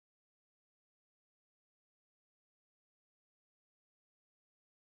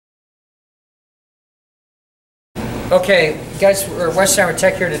Okay, guys, we're Westheimer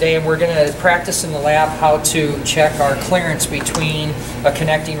Tech here today, and we're going to practice in the lab how to check our clearance between a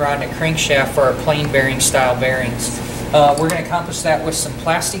connecting rod and a crankshaft for our plain bearing style bearings. We're going to accomplish that with some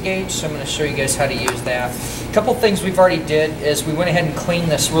Plastigage, so I'm going to show you guys how to use that. A couple things we've already did is we went ahead and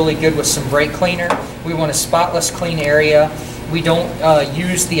cleaned this really good with some brake cleaner. We want a spotless clean area. We don't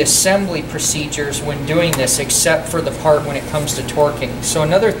use the assembly procedures when doing this except for the part when it comes to torquing. So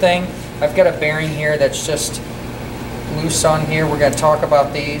another thing, I've got a bearing here that's just loose on here. We're going to talk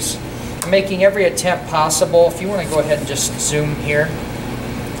about these. I'm making every attempt possible. If you want to go ahead and just zoom here.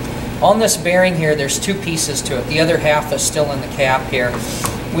 On this bearing here, there's two pieces to it. The other half is still in the cap here.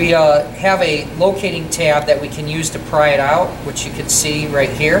 We have a locating tab that we can use to pry it out, which you can see right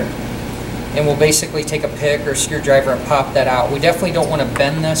here. And we'll basically take a pick or screwdriver and pop that out. We definitely don't want to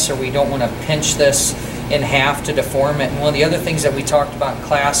bend this, or we don't want to pinch this in half to deform it. And one of the other things that we talked about in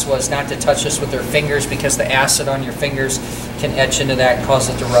class was not to touch this with our fingers, because the acid on your fingers can etch into that and cause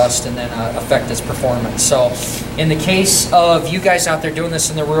it to rust and then affect its performance. So in the case of you guys out there doing this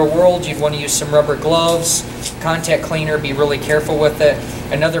in the real world, you'd want to use some rubber gloves, contact cleaner, be really careful with it.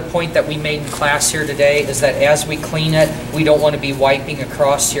 Another point that we made in class here today is that as we clean it, we don't want to be wiping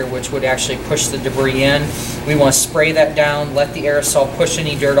across here, which would actually push the debris in. We want to spray that down, let the aerosol push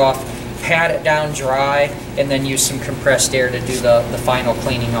any dirt off, pat it down dry, and then use some compressed air to do the final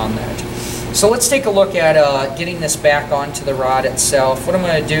cleaning on that. So let's take a look at getting this back onto the rod itself. What I'm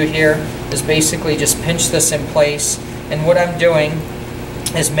going to do here is basically just pinch this in place, and what I'm doing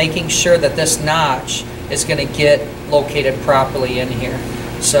is making sure that this notch is going to get located properly in here.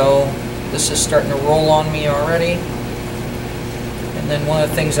 So this is starting to roll on me already, and then one of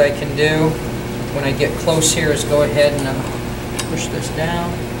the things I can do when I get close here is go ahead and push this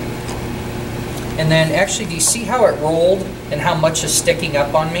down. And then actually, do you see how it rolled and how much is sticking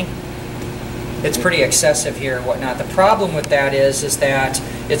up on me? It's pretty excessive here and whatnot. The problem with that is that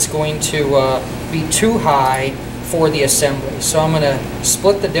it's going to be too high for the assembly. So I'm going to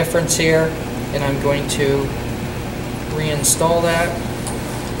split the difference here, and I'm going to reinstall that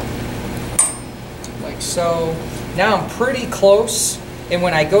like so. Now I'm pretty close, and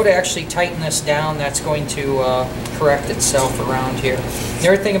when I go to actually tighten this down, that's going to correct itself around here. The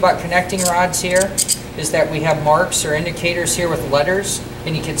other thing about connecting rods here is that we have marks or indicators here with letters,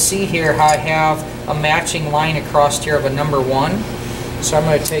 and you can see here how I have a matching line across here of a number 1. So I'm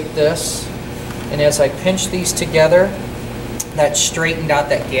going to take this, and as I pinch these together, that straightened out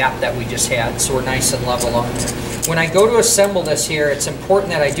that gap that we just had, so we're nice and level on there. When I go to assemble this here, it's important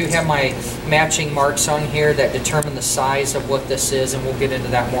that I do have my matching marks on here that determine the size of what this is, and we'll get into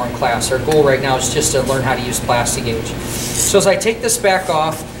that more in class. Our goal right now is just to learn how to use Plastigage. So as I take this back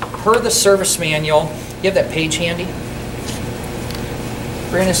off, per the service manual, you have that page handy?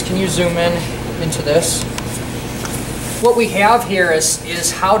 Brandis, can you zoom in into this? What we have here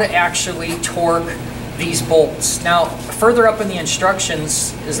is how to actually torque these bolts. Now, further up in the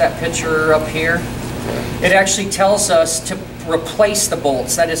instructions, is that picture up here? It actually tells us to replace the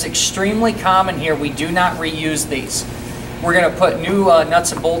bolts. That is extremely common here. We do not reuse these. We're going to put new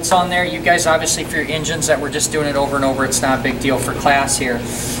nuts and bolts on there. You guys, obviously, for your engines that we're just doing it over and over, it's not a big deal for class here.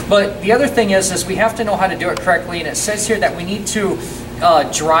 But the other thing is we have to know how to do it correctly, and it says here that we need to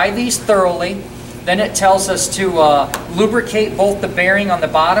dry these thoroughly. Then it tells us to lubricate both the bearing on the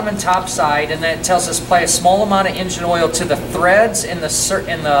bottom and top side, and then it tells us apply a small amount of engine oil to the threads in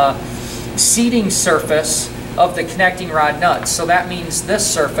the seating surface of the connecting rod nuts. So that means this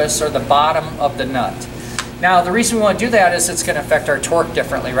surface, or the bottom of the nut. Now, the reason we want to do that is it's going to affect our torque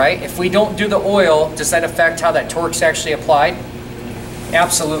differently, right? If we don't do the oil, does that affect how that torque's actually applied?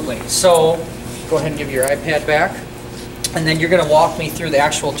 Absolutely. So go ahead and give your iPad back, and then you're going to walk me through the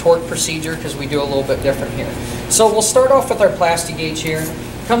actual torque procedure, because we do a little bit different here. So we'll start off with our Plastigage here.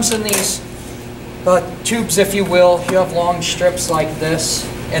 It comes in these tubes, if you will. You have long strips like this,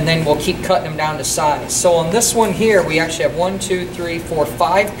 and then we'll keep cutting them down to size. So on this one here, we actually have 1, 2, 3, 4,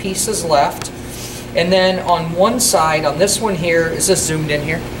 5 pieces left. And then on one side, on this one here, is this zoomed in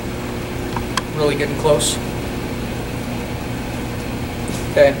here? Really good and close.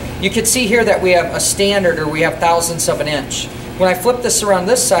 Okay. You can see here that we have a standard, or we have thousandths of an inch. When I flip this around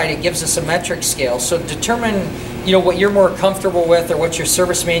this side, it gives us a metric scale. So determine, what you're more comfortable with, or what your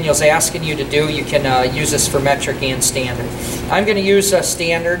service manual is asking you to do. You can use this for metric and standard. I'm going to use a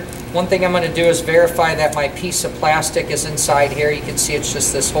standard. One thing I'm going to do is verify that my piece of plastic is inside here. You can see it's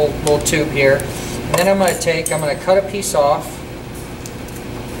just this whole little tube here. And then I'm going to cut a piece off.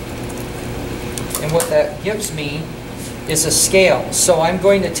 And what that gives me is a scale. So I'm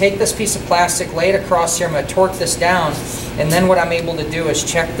going to take this piece of plastic, lay it across here, I'm going to torque this down, and then what I'm able to do is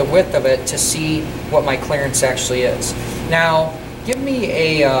check the width of it to see what my clearance actually is. Now, give me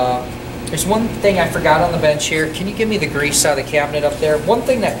a, there's one thing I forgot on the bench here. Can you give me the grease out of the cabinet up there? One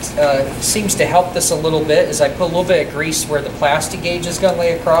thing that seems to help this a little bit is I put a little bit of grease where the Plastigage is going to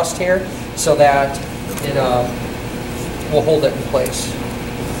lay across here so that it will hold it in place.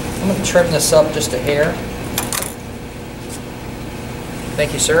 I'm going to trim this up just a hair.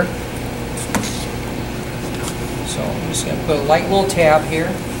 Thank you, sir. So I'm just going to put a light little tab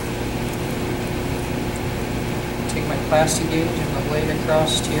here. Take my Plastigage and I'm going to lay it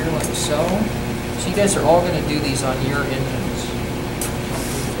across here like so. So you guys are all going to do these on your engines.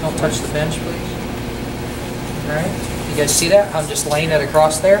 Don't touch the bench, please. Alright, you guys see that? I'm just laying it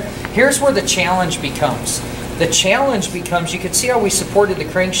across there. Here's where the challenge becomes. The challenge becomes, you can see how we supported the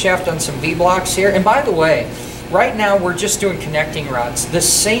crankshaft on some V-blocks here. And by the way, right now we're just doing connecting rods. The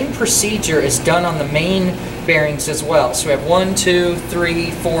same procedure is done on the main bearings as well. So we have 1, 2,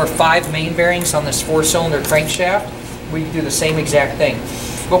 3, 4, 5 main bearings on this 4-cylinder crankshaft. We do the same exact thing.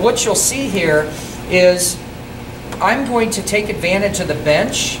 But what you'll see here is I'm going to take advantage of the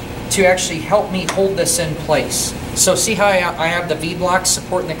bench to actually help me hold this in place. So see how I have the V-blocks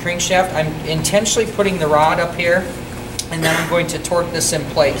supporting the crankshaft? I'm intentionally putting the rod up here, and then I'm going to torque this in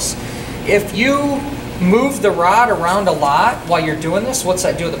place. If you move the rod around a lot while you're doing this, what's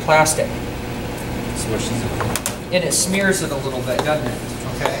that do with the plastic? Smushes it. And it smears it a little bit, doesn't it?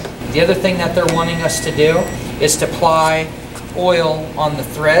 Okay. The other thing that they're wanting us to do is to apply oil on the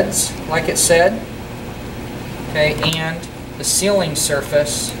threads, like it said, okay, and the sealing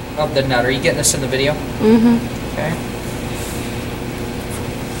surface of the nut. Are you getting this in the video? Mm-hmm. Okay.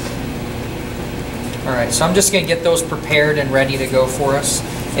 All right, so I'm just going to get those prepared and ready to go for us.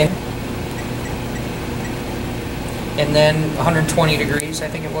 And then 120 degrees, I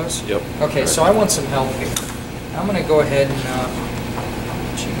think it was? Yep. Okay, so I want some help here. I'm going to go ahead and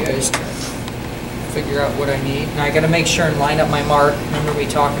let you guys figure out what I need. Now I got to make sure and line up my mark. Remember me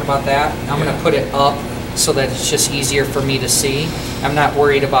talking about that? I'm going to put it up so that it's just easier for me to see. I'm not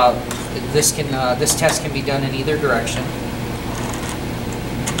worried about this. This test can be done in either direction.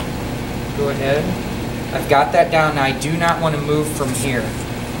 Go ahead. I've got that down. Now I do not want to move from here.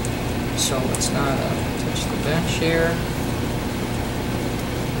 So let's not touch the bench here.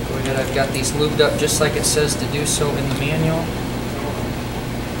 Go ahead. I've got these lubed up just like it says to do so in the manual.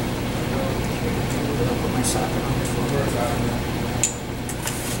 Put my socket on the floor.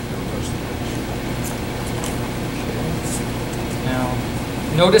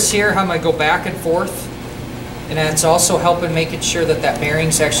 Now, notice here how I'm going to go back and forth, and that's also helping making sure that that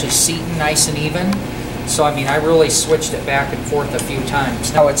bearing's actually seating nice and even. So I mean, I really switched it back and forth a few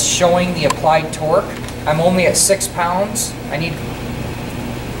times. Now it's showing the applied torque. I'm only at 6 pounds. I need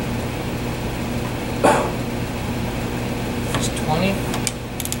just 20.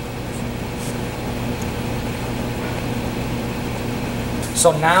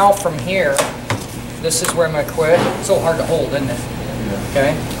 So now from here, this is where I'm going to quit. It's so hard to hold, isn't it?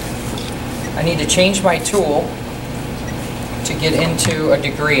 Okay. I need to change my tool to get into a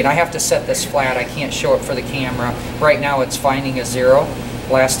degree, and I have to set this flat. I can't show it for the camera. Right now it's finding a 0.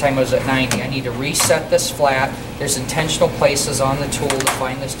 Last time it was at 90. I need to reset this flat. There's intentional places on the tool to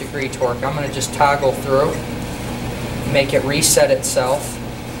find this degree torque. I'm going to just toggle through, make it reset itself,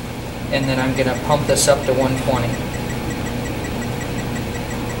 and then I'm going to pump this up to 120.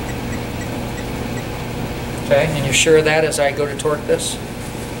 Okay, and you're sure of that as I go to torque this?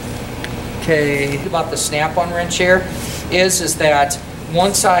 Okay, about the snap-on wrench here is that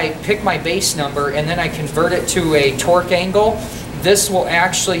once I pick my base number and then I convert it to a torque angle, this will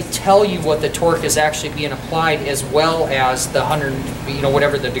actually tell you what the torque is actually being applied, as well as the 100,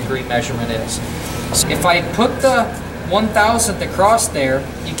 whatever the degree measurement is. So if I put the 1,000th across there,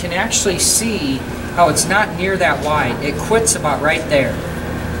 you can actually see how it's not near that wide. It quits about right there.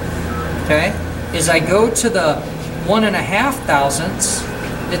 Okay? As I go to the 1.5 thousandths,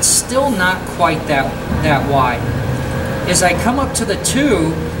 it's still not quite that wide. As I come up to the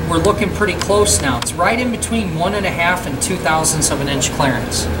 2, we're looking pretty close now. It's right in between 1.5 and 2 thousandths of an inch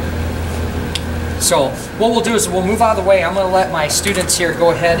clearance. So what we'll do is we'll move out of the way. I'm going to let my students here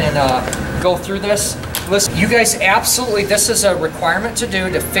go ahead and go through this. Listen, you guys absolutely, this is a requirement to do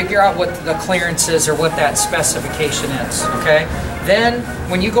to figure out what the clearance is or what that specification is, okay? Then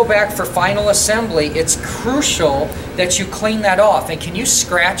when you go back for final assembly, it's crucial that you clean that off. And can you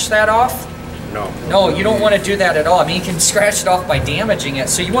scratch that off? No. No, you don't want to do that at all. I mean, you can scratch it off by damaging it.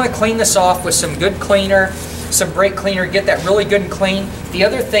 So you want to clean this off with some good cleaner. some brake cleaner, get that really good and clean. The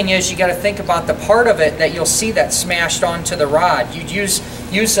other thing is you got to think about the part of it that you'll see that smashed onto the rod. You'd use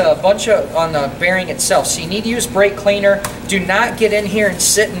a bunch of on the bearing itself. So you need to use brake cleaner. Do not get in here and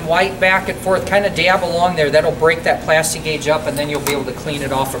sit and wipe back and forth. Kind of dab along there. That'll break that Plastigage up, and then you'll be able to clean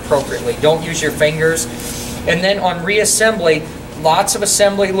it off appropriately. Don't use your fingers. And then on reassembly, lots of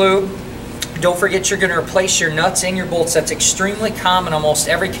assembly lube. Don't forget you're going to replace your nuts and your bolts. That's extremely common, almost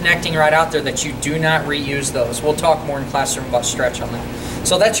every connecting rod out there, that you do not reuse those. We'll talk more in classroom about stretch on that.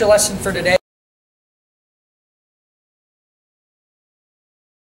 So that's your lesson for today.